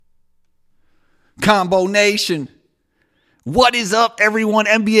Combo Nation, what is up, everyone?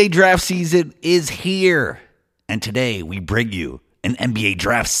 NBA draft season is here. And today we bring you an NBA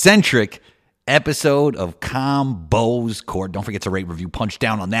draft-centric episode of Combos Court. Don't forget to rate, review, punch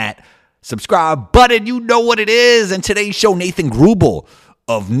down on that subscribe button. You know what it is. And today's show, Nathan Grubel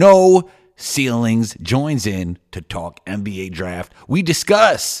of No Ceilings joins in to talk NBA draft. We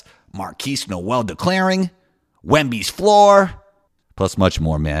discuss Markquis Nowell declaring, Wemby's floor, plus much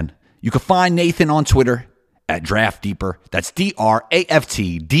more, man. You can find Nathan on Twitter at DraftDeeper. That's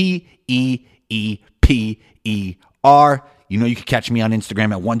DraftDeeper. You know you can catch me on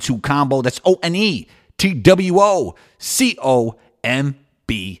Instagram at 12combo. That's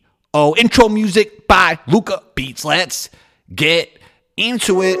ONETWOCOMBO. Intro music by Luca Beats. Let's get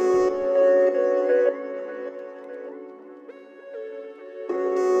into it.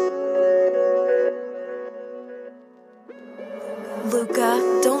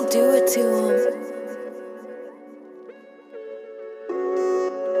 Luca, don't do it to him.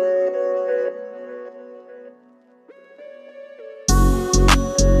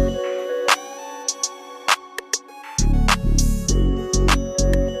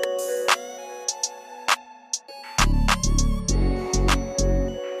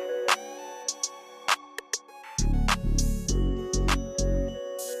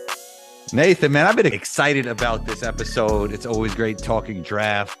 Nathan, man, I've been excited about this episode. It's always great talking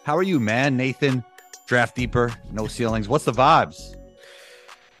draft. How are you, man? Nathan, Draft Deeper, No Ceilings. What's the vibes?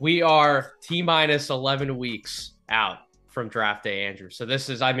 We are T-minus 11 weeks out from draft day, Andrew. So this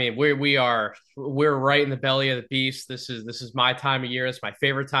is, we're right in the belly of the beast. This is my time of year. It's my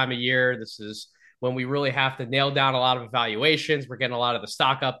favorite time of year. This is when we really have to nail down a lot of evaluations. We're getting a lot of the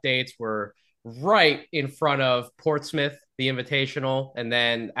stock updates. We're right in front of Portsmouth, the Invitational, and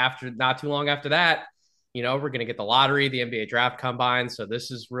then not too long after that, we're going to get the lottery, the NBA draft combine. So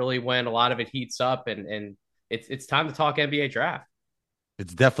this is really when a lot of it heats up, and it's time to talk NBA draft.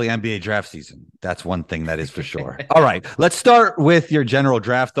 It's definitely NBA draft season. That's one thing that is for sure. All right, let's start with your general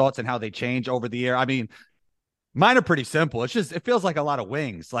draft thoughts and how they change over the year. I mean, mine are pretty simple. It feels like a lot of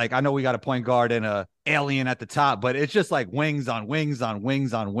wings. Like, I know we got a point guard and a alien at the top, but it's just like wings on wings on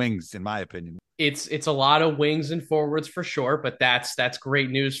wings on wings, in my opinion. It's a lot of wings and forwards for sure, but that's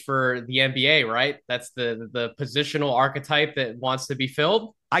great news for the NBA, right? That's the positional archetype that wants to be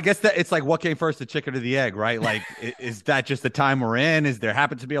filled. I guess that it's like, what came first, the chicken or the egg, right? Like, is that just the time we're in? Is there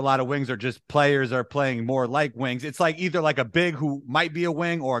happen to be a lot of wings, or just players are playing more like wings? It's like either like a big who might be a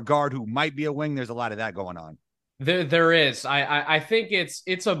wing or a guard who might be a wing. There's a lot of that going on. There is. I think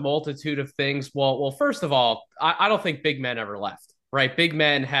it's a multitude of things. Well, first of all, I don't think big men ever left. Right. Big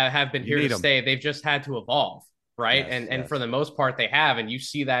men have been here to stay. They've just had to evolve. Right. Yes, and for the most part, they have. And you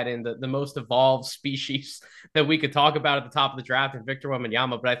see that in the most evolved species that we could talk about at the top of the draft in Victor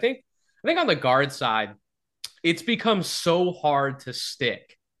Wembanyama. But I think on the guard side, it's become so hard to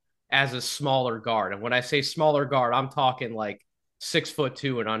stick as a smaller guard. And when I say smaller guard, I'm talking like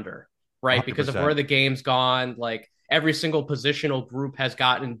 6'2" and under. Right. 100%. Because of where the game's gone, like every single positional group has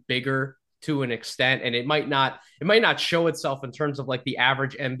gotten bigger to an extent, and it might not show itself in terms of like the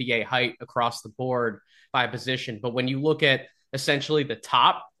average NBA height across the board by position. But when you look at essentially the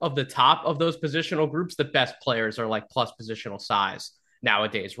top of those positional groups, the best players are like plus positional size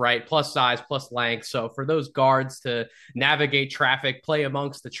nowadays, right? Plus size, plus length. So for those guards to navigate traffic, play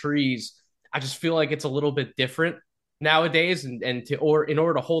amongst the trees, I just feel like it's a little bit different nowadays. And in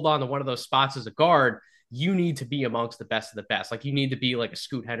order to hold on to one of those spots as a guard, you need to be amongst the best of the best. Like, you need to be like a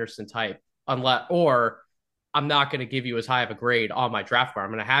Scoot Henderson type. Or I'm not going to give you as high of a grade on my draft bar.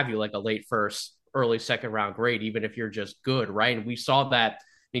 I'm going to have you like a late first, early second round grade, even if you're just good, right? And we saw that.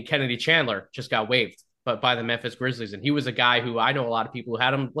 Kennedy Chandler just got waived, but by the Memphis Grizzlies, and he was a guy who I know a lot of people who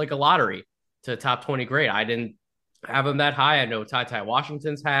had him like a lottery to top 20 grade. I didn't have him that high. I know Ty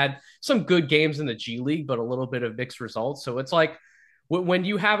Washington's had some good games in the G League, but a little bit of mixed results. So it's like, when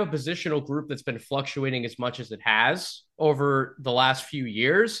you have a positional group that's been fluctuating as much as it has over the last few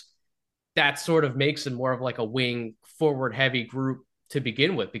years, that sort of makes it more of like a wing forward heavy group to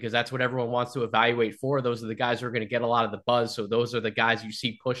begin with, because that's what everyone wants to evaluate for. Those are the guys who are going to get a lot of the buzz. So those are the guys you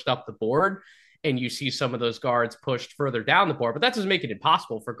see pushed up the board, and you see some of those guards pushed further down the board. But that doesn't make it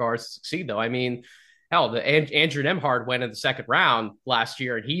impossible for guards to succeed, though. I mean, hell, Andrew Nembhard went in the second round last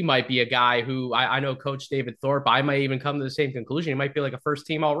year, and he might be a guy who I know Coach David Thorpe, I might even come to the same conclusion. He might be like a first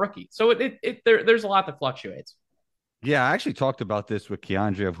team all rookie. So there's a lot that fluctuates. Yeah, I actually talked about this with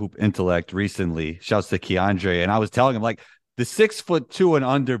Keandre of Hoop Intellect recently. Shouts to Keandre. And I was telling him, like, the 6'2" and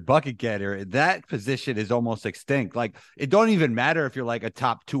under bucket getter, that position is almost extinct. Like, it don't even matter if you're like a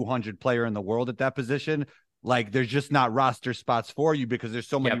top 200 player in the world at that position. Like there's just not roster spots for you because there's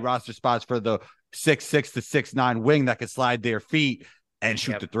so many Yep. roster spots for the 6'6" to 6'9" wing that can slide their feet and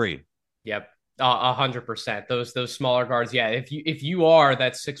shoot Yep. the three. Yep. 100%. Those smaller guards. Yeah. If you are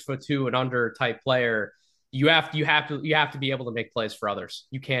that 6'2" and under type player, you have to be able to make plays for others.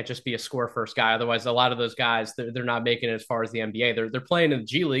 You can't just be a score first guy. Otherwise, a lot of those guys they're not making it as far as the NBA. They're playing in the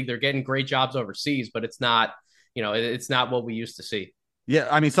G League. They're getting great jobs overseas, but it's not it's not what we used to see. Yeah,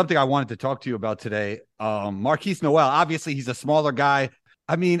 I mean, something I wanted to talk to you about today. Markquis Nowell, obviously he's a smaller guy.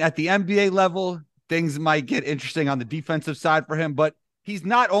 I mean, at the NBA level, things might get interesting on the defensive side for him, but he's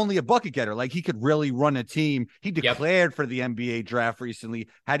not only a bucket getter. Like he could really run a team. He declared for the NBA draft recently.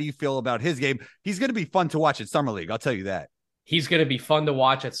 How do you feel about his game? He's going to be fun to watch at Summer League. I'll tell you that. He's going to be fun to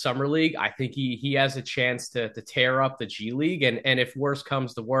watch at Summer League. I think he has a chance to tear up the G League, and if worse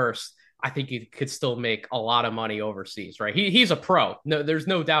comes to worse, I think he could still make a lot of money overseas. Right? He's a pro. No, there's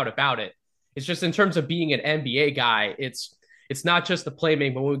no doubt about it. It's just in terms of being an NBA guy, it's not just the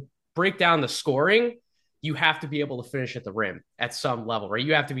playmaking. But when we break down the scoring, you have to be able to finish at the rim at some level, right?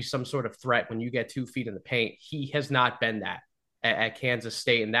 You have to be some sort of threat when you get 2 feet in the paint. He has not been that at Kansas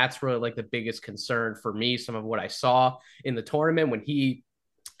State. And that's really like the biggest concern for me. Some of what I saw in the tournament when he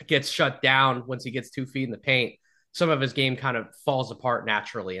gets shut down, once he gets 2 feet in the paint, some of his game kind of falls apart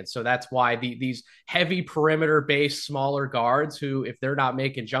naturally. And so that's why these heavy perimeter based smaller guards who, if they're not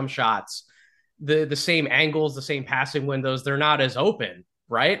making jump shots, the same angles, the same passing windows, they're not as open.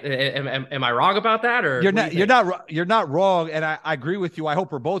 Right? Am I wrong about that? Or you're not wrong, and I agree with you. I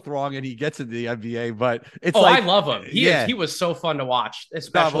hope we're both wrong, and he gets into the NBA. But it's I love him. He was so fun to watch,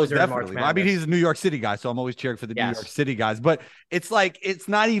 especially during March Madness. I mean, he's a New York City guy, so I'm always cheering for the New York City guys. But it's like it's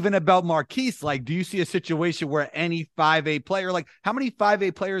not even about Markquis. Like, do you see a situation where any 5'8" player, like how many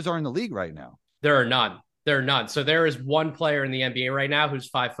 5'8" players are in the league right now? There are none. There are none. So there is one player in the NBA right now who's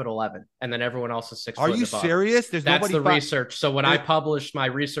 5'11", and then everyone else is 6 foot. Are you serious? That's the research. So when I published my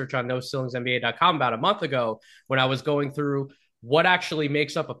research on NoCeilingsNBA.com about a month ago, when I was going through what actually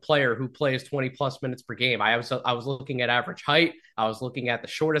makes up a player who plays 20 plus minutes per game, I was looking at average height. I was looking at the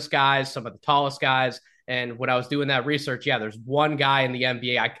shortest guys, some of the tallest guys. And when I was doing that research, there's one guy in the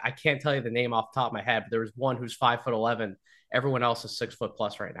NBA. I can't tell you the name off the top of my head, but there's one who's 5'11". Everyone else is 6 foot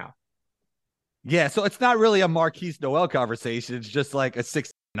plus right now. Yeah, so it's not really a Markquis Nowell conversation. It's just like a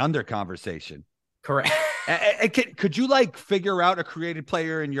 6 and under conversation. Correct. Could you like figure out a creative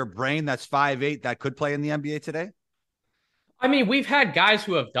player in your brain that's 5'8" that could play in the NBA today? I mean, we've had guys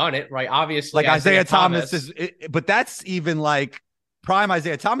who have done it, right? Obviously, like Isaiah Thomas but that's even like prime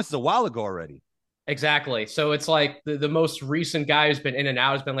Isaiah Thomas is a while ago already. Exactly. So it's like the most recent guy who's been in and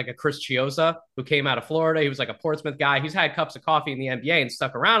out has been like a Chris Chiosa, who came out of Florida. He was like a Portsmouth guy. He's had cups of coffee in the NBA and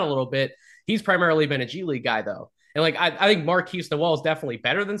stuck around a little bit. He's primarily been a G League guy, though. And like I think Markquis Nowell is definitely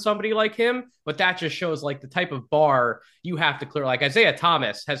better than somebody like him, but that just shows like the type of bar you have to clear. Like Isaiah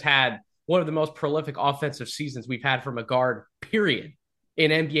Thomas has had one of the most prolific offensive seasons we've had from a guard, period,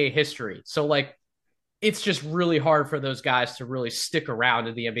 in NBA history. So like it's just really hard for those guys to really stick around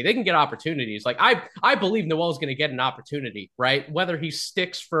in the NBA. They can get opportunities. Like I believe Nowell's going to get an opportunity, right? Whether he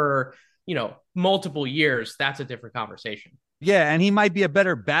sticks for, multiple years, that's a different conversation. Yeah, and he might be a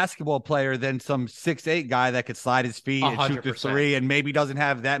better basketball player than some 6'8" guy that could slide his feet 100%. And shoot the three and maybe doesn't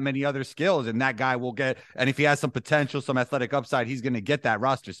have that many other skills. And that guy will get, and if he has some potential, some athletic upside, he's going to get that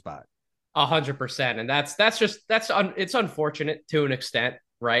roster spot. 100%. And it's unfortunate to an extent,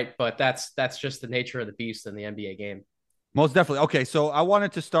 right? But that's just the nature of the beast in the NBA game. Most definitely. Okay, so I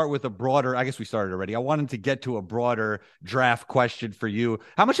wanted to start with a broader, I guess we started already. I wanted to get to a broader draft question for you.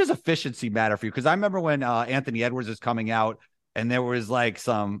 How much does efficiency matter for you? Because I remember when Anthony Edwards is coming out and there was like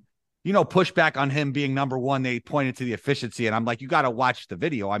some, pushback on him being number one. They pointed to the efficiency and I'm like, you got to watch the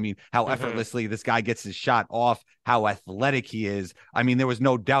video. I mean, how effortlessly this guy gets his shot off, how athletic he is. I mean, there was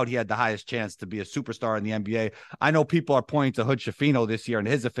no doubt he had the highest chance to be a superstar in the NBA. I know people are pointing to Hood Schifino this year and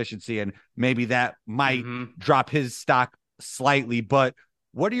his efficiency, and maybe that might drop his stock slightly, but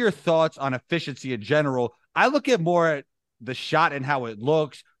what are your thoughts on efficiency in general? I look at more at the shot and how it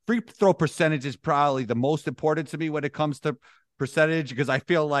looks. Free throw percentage is probably the most important to me when it comes to percentage, because I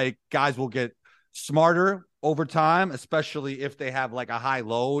feel like guys will get smarter over time, especially if they have like a high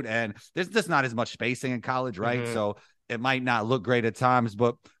load, and there's just not as much spacing in college, right? So it might not look great at times,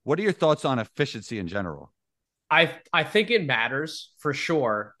 but what are your thoughts on efficiency in general? I think it matters for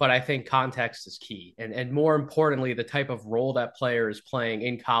sure, but I think context is key. And more importantly, the type of role that player is playing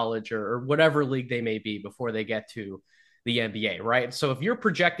in college or whatever league they may be before they get to the NBA, right? So if you're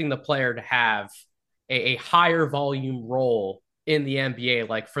projecting the player to have a higher volume role in the NBA,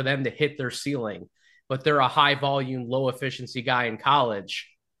 like for them to hit their ceiling, but they're a high volume, low efficiency guy in college,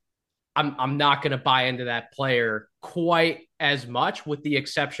 I'm not going to buy into that player quite as much, with the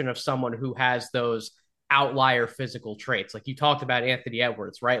exception of someone who has those outlier physical traits. Like you talked about Anthony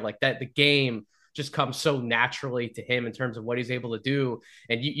Edwards, right? Like that the game just comes so naturally to him in terms of what he's able to do.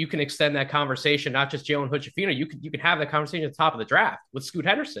 And you can extend that conversation, not just Jalen Hood-Schifino. You can have that conversation at the top of the draft with Scoot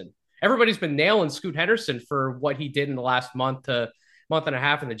Henderson. Everybody's been nailing Scoot Henderson for what he did in the last month to month and a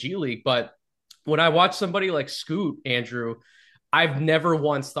half in the G League. But when I watch somebody like Scoot, Andrew, I've never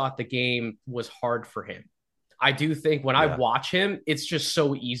once thought the game was hard for him. I do think when I watch him, it's just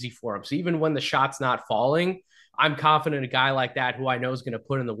so easy for him. So even when the shot's not falling, I'm confident a guy like that who I know is going to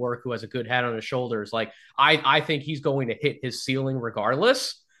put in the work, who has a good head on his shoulders. Like I think he's going to hit his ceiling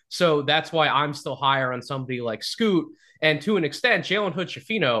regardless. So that's why I'm still higher on somebody like Scoot. And to an extent, Jalen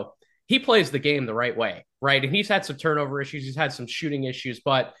Hood-Schifino, he plays the game the right way, right? And he's had some turnover issues, he's had some shooting issues,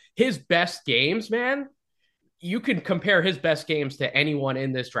 but his best games, man, you can compare his best games to anyone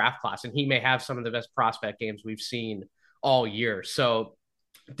in this draft class, and he may have some of the best prospect games we've seen all year. So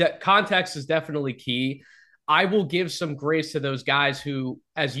context is definitely key. I will give some grace to those guys who,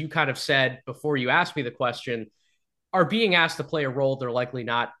 as you kind of said before you asked me the question, are being asked to play a role they're likely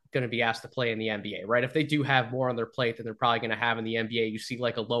not going to be asked to play in the NBA, right? If they do have more on their plate than they're probably going to have in the NBA, you see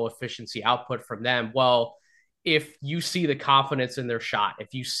like a low efficiency output from them. Well, if you see the confidence in their shot,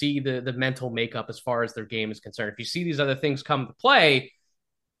 if you see the mental makeup as far as their game is concerned, if you see these other things come to play,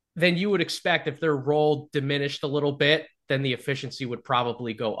 then you would expect if their role diminished a little bit, then the efficiency would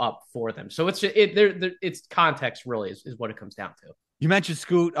probably go up for them. So it's context really is what it comes down to. You mentioned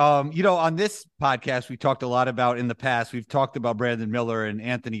Scoot. On this podcast, we talked a lot about in the past. We've talked about Brandon Miller and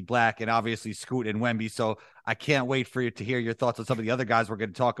Anthony Black and obviously Scoot and Wemby. So I can't wait for you to hear your thoughts on some of the other guys we're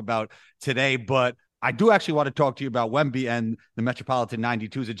going to talk about today. But I do actually want to talk to you about Wemby and the Metropolitan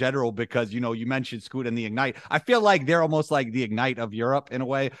 92s in general, because, you mentioned Scoot and the Ignite. I feel like they're almost like the Ignite of Europe in a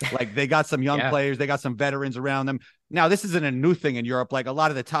way. Like they got some young players, they got some veterans around them. Now, this isn't a new thing in Europe. Like a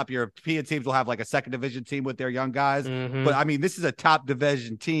lot of the top European teams will have like a second division team with their young guys. Mm-hmm. But I mean, this is a top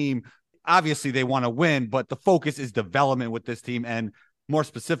division team. Obviously, they want to win, but the focus is development with this team. And more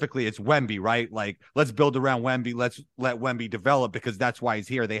specifically, it's Wemby, right? Like, let's build around Wemby. Let's let Wemby develop, because that's why he's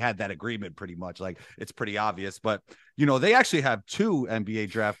here. They had that agreement pretty much. Like, it's pretty obvious. But, they actually have two NBA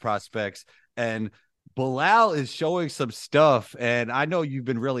draft prospects, and Bilal is showing some stuff. And I know you've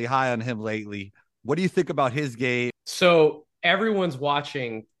been really high on him lately. What do you think about his game? So everyone's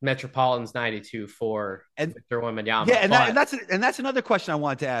watching Metropolitans 92 for Victor Wembanyama. Yeah, and that's another question I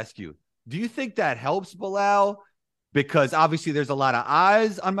wanted to ask you. Do you think that helps Bilal? Because obviously there's a lot of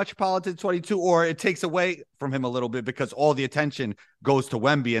eyes on Metropolitan 22, or it takes away from him a little bit because all the attention goes to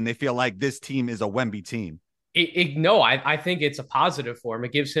Wemby and they feel like this team is a Wemby team. No, I think it's a positive for him.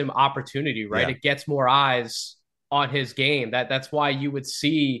 It gives him opportunity, right? Yeah. It gets more eyes on his game. That's why you would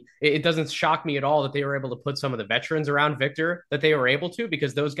see, it doesn't shock me at all that they were able to put some of the veterans around Victor that they were able to,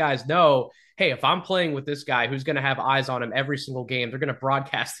 because those guys know, hey, if I'm playing with this guy who's going to have eyes on him every single game, they're going to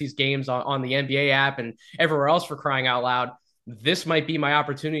broadcast these games on the NBA app and everywhere else, for crying out loud. This might be my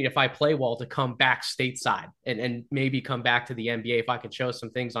opportunity, if I play well, to come back stateside and maybe come back to the NBA if I can show some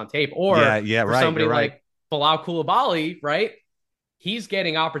things on tape. Or for somebody like Bilal Coulibaly, right? He's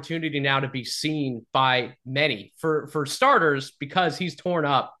getting opportunity now to be seen by many for starters, because he's torn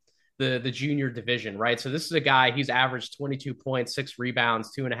up the junior division, right? So this is a guy, he's averaged 22 points, 6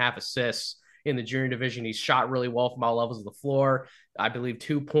 rebounds, 2.5 assists in the junior division. He's shot really well from all levels of the floor. I believe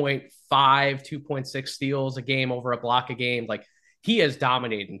 2.5, 2.6 steals a game, over a block a game. Like, he is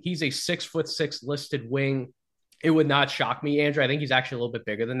dominating. He's a 6'6" listed wing. It would not shock me, Andrew. I think he's actually a little bit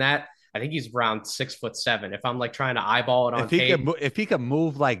bigger than that. I think he's around 6'7". If I'm like trying to eyeball it on tape, if he could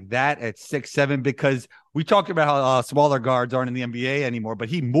move like that at 6'7", because we talked about how smaller guards aren't in the NBA anymore, but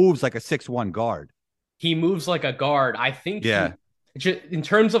he moves like a 6'1" guard. He moves like a guard. I think, in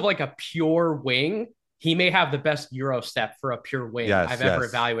terms of like a pure wing, he may have the best Euro step for a pure wing I've ever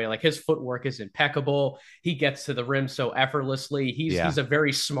evaluated. Like, his footwork is impeccable. He gets to the rim so effortlessly. He's a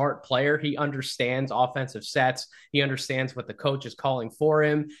very smart player. He understands offensive sets. He understands what the coach is calling for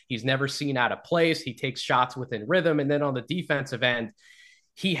him. He's never seen out of place. He takes shots within rhythm. And then on the defensive end,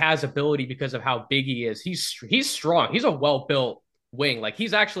 he has ability because of how big he is. He's strong. He's a well-built wing. Like,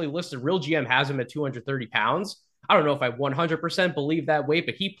 he's actually listed, Real GM has him at 230 pounds. I don't know if I 100% believe that weight,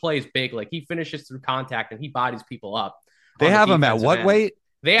 but he plays big. Like, he finishes through contact and he bodies people up. They have him at what weight?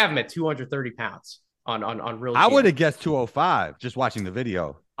 They have him at 230 pounds on Real GM. I would have guessed 205 just watching the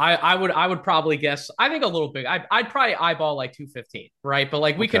video. I would probably guess, I think a little big. I'd probably eyeball like 215, right? But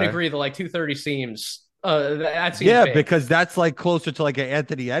like, we can agree that like 230 seems that seems big. Because that's like closer to like an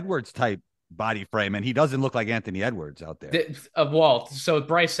Anthony Edwards type body frame, and he doesn't look like Anthony Edwards out there. Well, so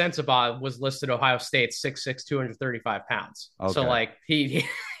Bryce Sensabaugh was listed Ohio State 6'6", 235 pounds. Okay. So like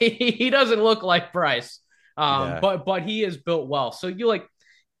he doesn't look like Bryce, but he is built well. So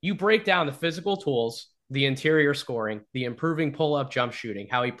you break down the physical tools, the interior scoring, the improving pull-up jump shooting,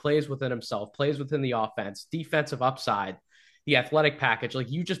 how he plays within himself, plays within the offense, defensive upside, the athletic package. Like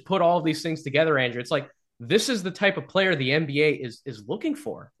you just put all of these things together, Andrew. It's like this is the type of player the NBA is looking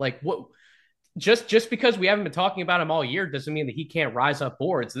for. Like what just because we haven't been talking about him all year doesn't mean that he can't rise up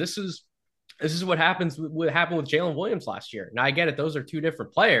boards. This is what happened with Jalen Williams last year. Now I get it; those are two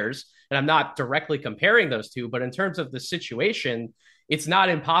different players, and I'm not directly comparing those two. But in terms of the situation, it's not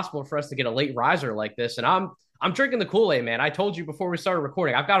impossible for us to get a late riser like this. And I'm drinking the Kool-Aid, man. I told you before we started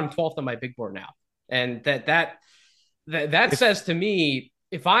recording, I've got him 12th on my big board now, and that says to me,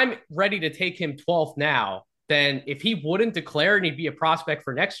 if I'm ready to take him 12th now, then if he wouldn't declare and he'd be a prospect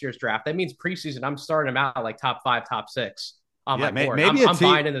for next year's draft, that means preseason I'm starting him out like top 5, top 6 on my board. Maybe I'm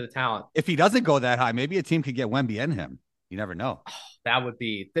buying into the talent. If he doesn't go that high, maybe a team could get Wemby in him. You never know. That would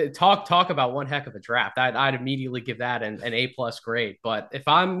be talk about one heck of a draft. I'd immediately give that an A+ grade. But if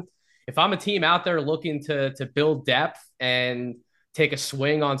I'm a team out there looking to build depth and take a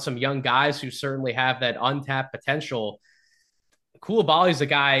swing on some young guys who certainly have that untapped potential, Koulibaly's a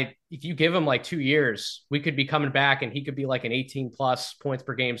guy, if you give him like 2 years, we could be coming back and he could be like an 18+ points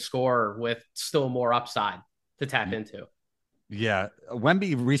per game scorer with still more upside to tap into. Yeah.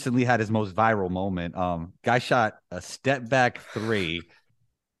 Wemby recently had his most viral moment. Guy shot a step back 3,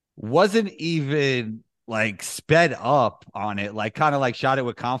 wasn't even like sped up on it, like kind of like shot it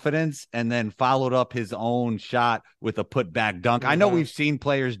with confidence and then followed up his own shot with a put back dunk. I know we've seen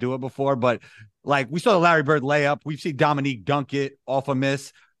players do it before, but like we saw the Larry Bird layup. We've seen Dominique dunk it off a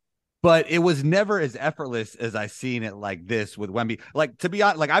miss, but it was never as effortless as I seen it like this with Wemby. Like, to be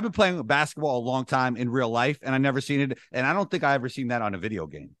honest, like I've been playing basketball a long time in real life and I never seen it. And I don't think I ever seen that on a video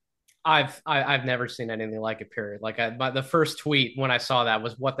game. I've never seen anything like it, period. Like the first tweet when I saw that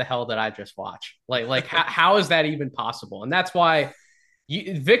was, what the hell did I just watch? Like how is that even possible? And that's why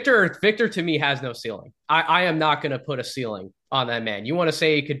Victor to me has no ceiling. I am not going to put a ceiling on that man. You want to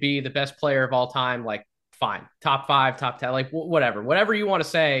say he could be the best player of all time? Like, fine. Top 5, top 10, like whatever you want to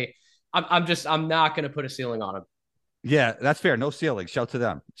say. I'm not going to put a ceiling on him. Yeah, that's fair. No ceiling. Shout to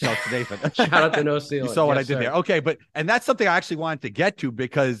them. Shout to Nathan. Shout out to No Ceiling. You saw what I did there. Okay, and that's something I actually wanted to get to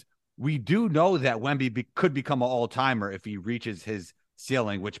because we do know that Wemby could become an all-timer if he reaches his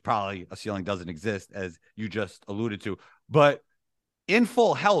ceiling, which probably a ceiling doesn't exist, as you just alluded to. But in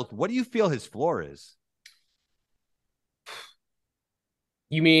full health, what do you feel his floor is?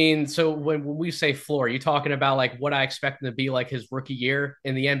 You mean, so when we say floor, are you talking about like what I expect him to be like his rookie year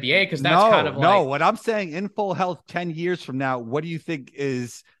in the NBA? Because that's kind of like... No, what I'm saying, in full health 10 years from now, what do you think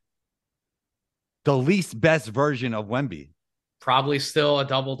is the least best version of Wemby? Probably still a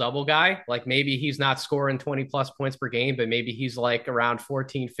double-double guy. Like maybe he's not scoring 20+ points per game, but maybe he's like around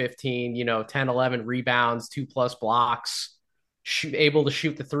 14, 15, 10, 11 rebounds, 2+ blocks, able to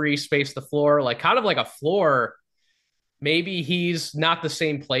shoot the 3, space the floor, like kind of like a floor. Maybe he's not the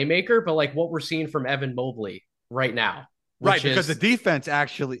same playmaker, but like what we're seeing from Evan Mobley right now. Right, because the defense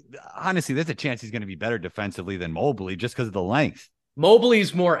actually, honestly, there's a chance he's going to be better defensively than Mobley just because of the length.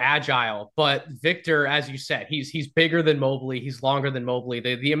 Mobley's more agile, but Victor, as you said, he's bigger than Mobley. He's longer than Mobley.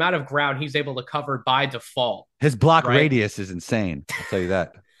 The amount of ground he's able to cover by default. His block radius is insane. I'll tell you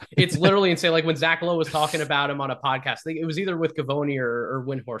that. It's literally insane. Like when Zach Lowe was talking about him on a podcast, I think it was either with Gavoni or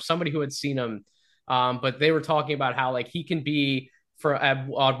Windhorst, somebody who had seen him. But they were talking about how like he can be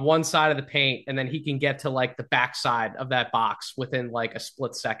on one side of the paint and then he can get to like the backside of that box within like a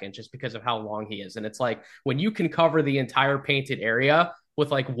split second just because of how long he is. And it's like when you can cover the entire painted area with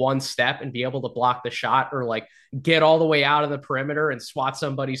like one step and be able to block the shot or like get all the way out of the perimeter and swat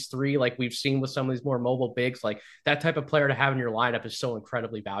somebody's 3 like we've seen with some of these more mobile bigs, like that type of player to have in your lineup is so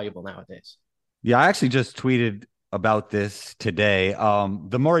incredibly valuable nowadays. Yeah, I actually just tweeted about this today.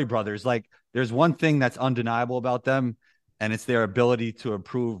 The Murray brothers, like there's one thing that's undeniable about them, and it's their ability to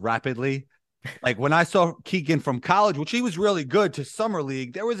improve rapidly. Like when I saw Keegan from college, which he was really good, to summer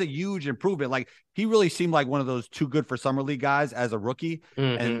league, there was a huge improvement. Like he really seemed like one of those too good for summer league guys as a rookie.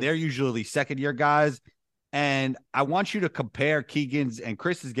 And they're usually second year guys. And I want you to compare Keegan's and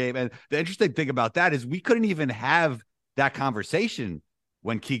Chris's game. And the interesting thing about that is we couldn't even have that conversation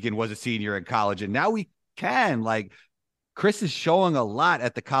when Keegan was a senior in college. And now we can. Like Chris is showing a lot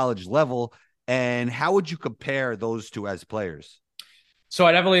at the college level. And how would you compare those two as players? So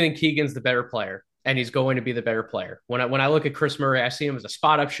I definitely think Keegan's the better player. and he's going to be the better player. When I look at Chris Murray, I see him as a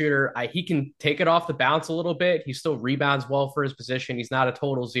spot up shooter. He can take it off the bounce a little bit. He still rebounds well for his position. He's not a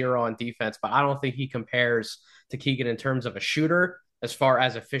total zero on defense, but I don't think he compares to Keegan in terms of a shooter as far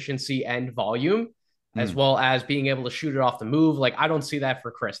as efficiency and volume, as well as being able to shoot it off the move. Like, I don't see that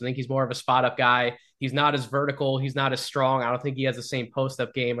for Chris. I think he's more of a spot up guy. He's not as vertical. He's not as strong. I don't think he has the same post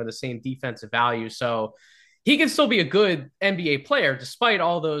up game or the same defensive value. So he can still be a good NBA player despite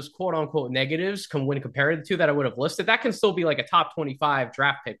all those quote unquote negatives when compared to the two that I would have listed. That can still be like a top 25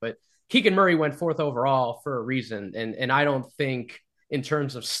 draft pick, but Keegan Murray went fourth overall for a reason. And I don't think in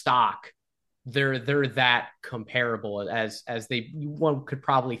terms of stock, they're that comparable as one could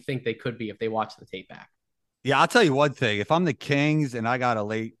probably think they could be if they watch the tape back. Yeah, I'll tell you one thing. If I'm the Kings and I got a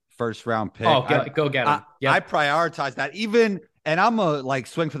late first round pick, go get him. I prioritize that. And I'm a like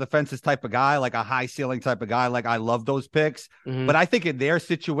swing for the fences type of guy, like a high ceiling type of guy. Like, I love those picks. But I think in their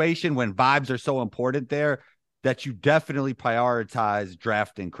situation, when vibes are so important there, that you definitely prioritize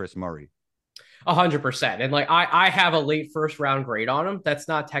drafting Chris Murray. 100%. And like, I have a late first round grade on him. That's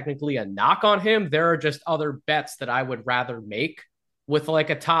not technically a knock on him. There are just other bets that I would rather make with like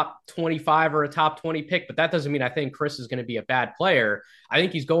a top 25 or a top 20 pick. But that doesn't mean I think Chris is going to be a bad player. I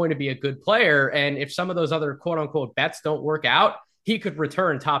think he's going to be a good player. And if some of those other quote unquote bets don't work out, he could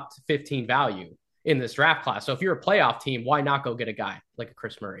return top 15 value in this draft class. So if you're a playoff team, why not go get a guy like a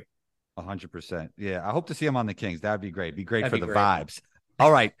Chris Murray? 100%. Yeah. I hope to see him on the Kings. That'd be great. Be great for the vibes.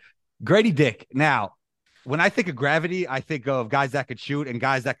 All right. Grady Dick. Now, when I think of gravity, I think of guys that could shoot and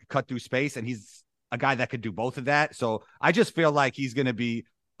guys that could cut through space. And he's a guy that could do both of that. So I just feel like he's going to be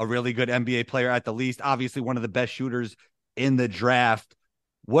a really good NBA player at the least. Obviously, one of the best shooters in the draft.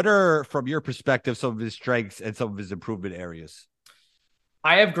 What are, from your perspective, some of his strengths and some of his improvement areas?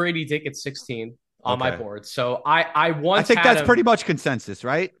 I have Grady Dick at 16 on my board. So I think that's pretty much consensus,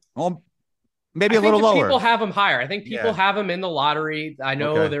 right? Well, maybe a little lower. People have him higher. I think people have him in the lottery. I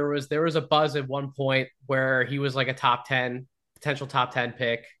know there was a buzz at one point where he was like a potential top 10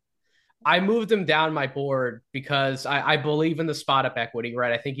 pick. I moved him down my board because I believe in the spot up equity,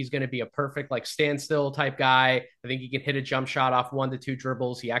 right? I think he's going to be a perfect like standstill type guy. I think he can hit a jump shot off 1 to 2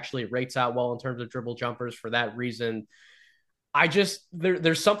 dribbles. He actually rates out well in terms of dribble jumpers for that reason.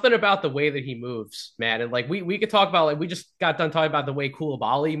 There's something about the way that he moves, man. And like we could talk about, like, we just got done talking about the way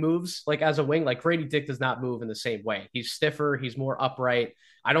Koulibaly moves, like as a wing. Like, Grady Dick does not move in the same way. He's stiffer. He's more upright.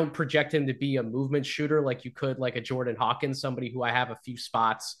 I don't project him to be a movement shooter like you could like a Jordan Hawkins, somebody who I have a few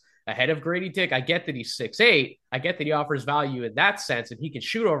spots ahead of Grady Dick. I get that he's 6'8". I get that he offers value in that sense, and he can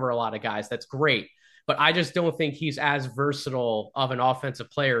shoot over a lot of guys. That's great. But I just don't think he's as versatile of an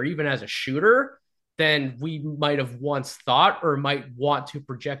offensive player, even as a shooter, than we might have once thought or might want to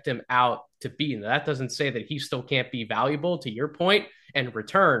project him out to be. And that doesn't say that he still can't be valuable, to your point, and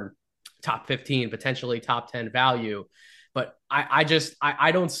return top 15, potentially top 10 value. But I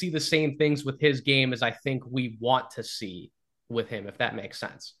don't see the same things with his game as I think we want to see with him, if that makes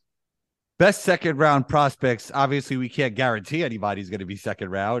sense. Best second round prospects. Obviously, we can't guarantee anybody's going to be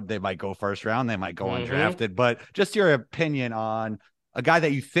second round. They might go first round. They might go undrafted. But just your opinion on a guy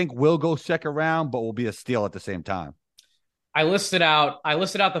that you think will go second round, but will be a steal at the same time. I listed out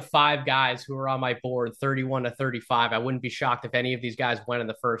the 5 guys who are on my board, 31 to 35. I wouldn't be shocked if any of these guys went in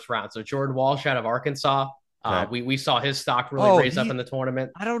the first round. So Jordan Walsh out of Arkansas. Okay. We saw his stock really raise up in the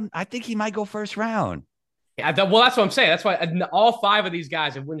tournament. I think he might go first round. Yeah, well, that's what I'm saying. That's why all 5 of these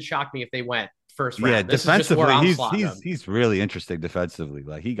guys, it wouldn't shock me if they went first round. Yeah, defensively, he's really interesting defensively.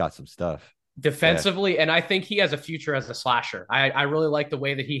 Like, he got some stuff. Defensively, and I think he has a future as a slasher. I really like the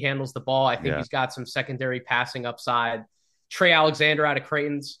way that he handles the ball. I think he's got some secondary passing upside. Trey Alexander out of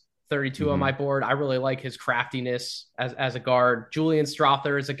Creighton's 32 on my board. I really like his craftiness as a guard. Julian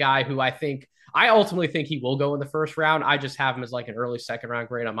Strother is a guy who I ultimately think he will go in the first round. I just have him as like an early second round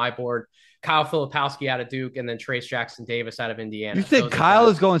grade on my board. Kyle Filipowski out of Duke, and then Trace Jackson Davis out of Indiana. You think Kyle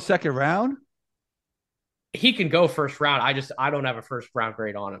is going second round? He can go first round. I don't have a first round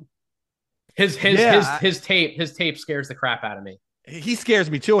grade on him. His tape scares the crap out of me. He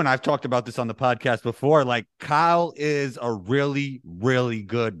scares me too, and I've talked about this on the podcast before. Like, Kyle is a really, really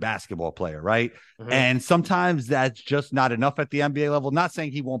good basketball player, right? And sometimes that's just not enough at the NBA level. Not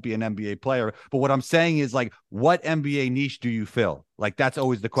saying he won't be an NBA player, but what I'm saying is, like, what NBA niche do you fill? Like, that's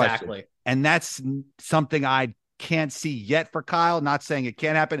always the question. Exactly. And that's something I can't see yet for Kyle. Not saying it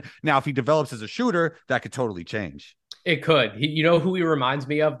can't happen. Now, if he develops as a shooter, that could totally change. It could. You know who he reminds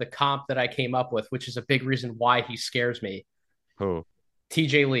me of? The comp that I came up with, which is a big reason why he scares me. Who?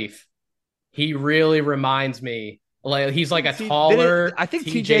 TJ Leaf. He really reminds me Like he's like a taller. I think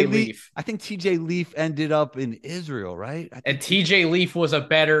TJ Leaf. I think TJ Leaf ended up in Israel, right? And TJ Leaf was a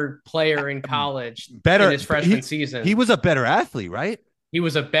better player in college in his freshman season. He was a better athlete, right? He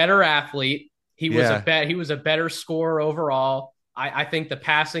was a better athlete. He was a better scorer overall. I think the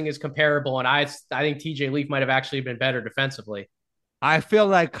passing is comparable, and I think TJ Leaf might have actually been better defensively. I feel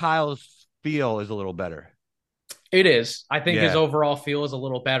like Kyle's feel is a little better. It is. I think his overall feel is a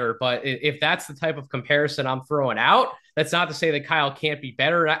little better, but if that's the type of comparison I'm throwing out, that's not to say that Kyle can't be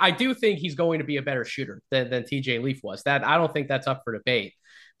better. I do think he's going to be a better shooter than TJ Leaf was. That I don't think that's up for debate.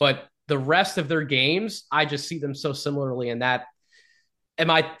 But the rest of their games, I just see them so similarly in that. Am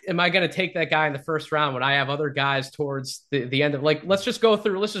I going to take that guy in the first round when I have other guys towards the end of, like, let's just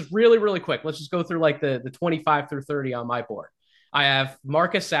really, really quick. Let's just go through like the 25 through 30 on my board. I have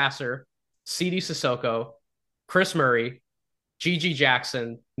Marcus Sasser, CD Sissoko, Chris Murray, Gigi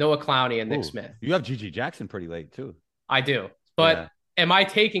Jackson, Noah Clowney, and Nick Smith. You have Gigi Jackson pretty late too. I do. But am I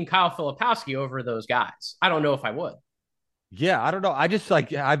taking Kyle Filipowski over those guys? I don't know if I would. Yeah, I don't know. I just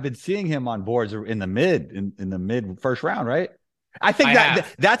I've been seeing him on boards in the mid first round, right? I think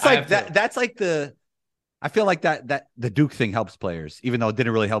that's like the I feel like that the Duke thing helps players, even though it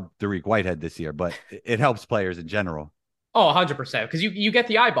didn't really help Dariq Whitehead this year, but it helps players in general. Oh, 100%. Because you get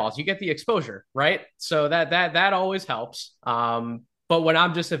the eyeballs, you get the exposure, right? So that always helps. But when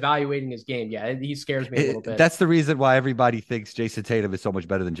I'm just evaluating his game, he scares me a little bit. That's the reason why everybody thinks Jason Tatum is so much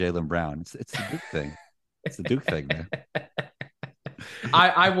better than Jaylen Brown. It's the Duke thing. It's the Duke thing, man.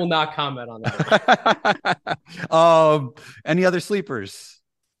 I will not comment on that. Any other sleepers?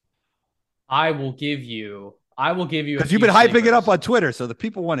 I will give you because you've been hyping it up on Twitter, so the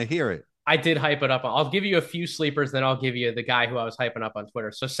people want to hear it. I did hype it up. I'll give you a few sleepers, then I'll give you the guy who I was hyping up on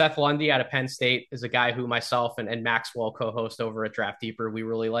Twitter. So Seth Lundy out of Penn State is a guy who myself and Maxwell co-host over at Draft Deeper we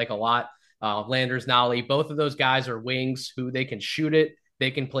really like a lot. Landers Nolly, both of those guys are wings who they can shoot it.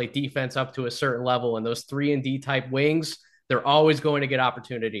 They can play defense up to a certain level, and those 3-and-D type wings, they're always going to get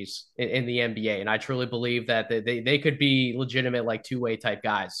opportunities in the NBA. And I truly believe that they could be legitimate, like two-way type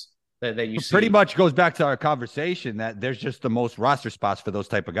guys that you see. Pretty much goes back to our conversation that there's just the most roster spots for those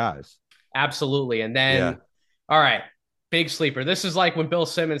type of guys. Absolutely. And then, all right, big sleeper. This is like when Bill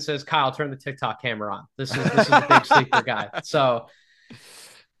Simmons says, Kyle, turn the TikTok camera on. This is a big sleeper guy. So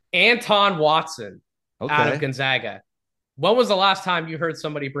Anton Watson out of Gonzaga. When was the last time you heard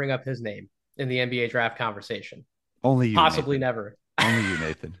somebody bring up his name in the NBA draft conversation? Only you. Possibly Nathan. Never. Only you,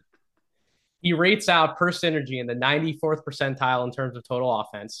 Nathan. He rates out per synergy in the 94th percentile in terms of total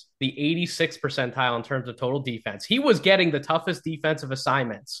offense, the 86th percentile in terms of total defense. He was getting the toughest defensive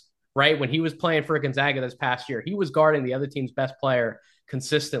assignments, right? When he was playing for Gonzaga this past year, he was guarding the other team's best player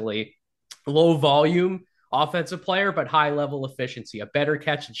consistently. Low volume offensive player, but high level efficiency. A better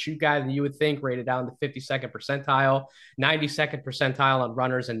catch and shoot guy than you would think, rated down the 52nd percentile, 92nd percentile on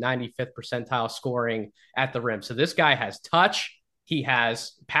runners, and 95th percentile scoring at the rim. So this guy has touch. He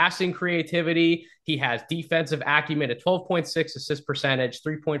has passing creativity. He has defensive acumen at 12.6 assist percentage,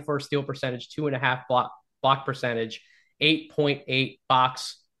 3.4 steal percentage, 2.5 block percentage, 8.8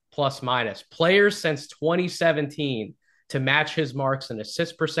 box plus minus. Players since 2017 to match his marks in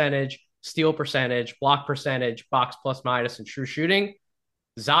assist percentage, steal percentage, block percentage, box plus minus, and true shooting: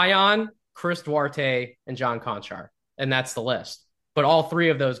 Zion, Chris Duarte, and John Conchar. And that's the list. But all three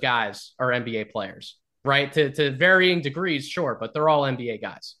of those guys are NBA players, right? To varying degrees, sure, but they're all NBA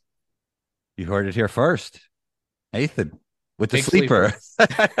guys. You heard it here first. Nathan with the sleeper.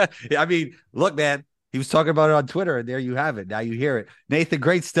 I mean, look, man, he was talking about it on Twitter, and there you have it. Now you hear it. Nathan,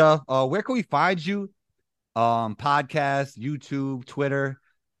 great stuff. Where can we find you? Podcast, YouTube, Twitter,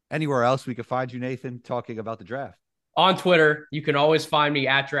 anywhere else we can find you, Nathan, talking about the draft? On Twitter, you can always find me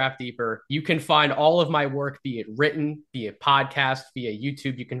at Draft Deeper. You can find all of my work, be it written, be it podcast, via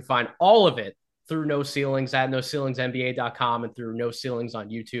YouTube. You can find all of it through No Ceilings at NoCeilingsNBA.com and through No Ceilings on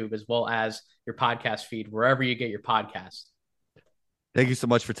YouTube, as well as your podcast feed, wherever you get your podcast. Thank you so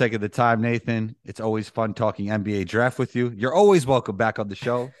much for taking the time, Nathan. It's always fun talking NBA draft with you. You're always welcome back on the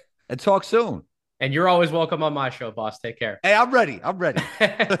show, and talk soon. And you're always welcome on my show, boss. Take care. Hey, I'm ready.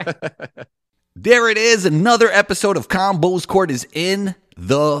 There it is. Another episode of Combos Court is in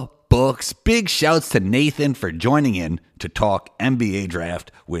the books. Big shouts to Nathan for joining in to talk NBA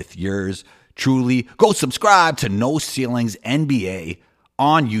draft with yours truly. Go subscribe to No Ceilings NBA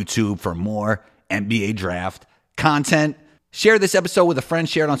on YouTube for more NBA draft content. Share this episode with a friend.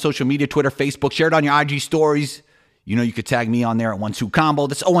 Share it on social media, Twitter, Facebook. Share it on your IG stories. You know you could tag me on there at 12combo.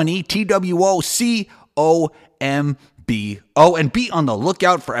 That's ONETWOCOMBO. And be on the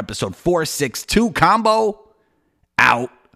lookout for episode 462. Combo out.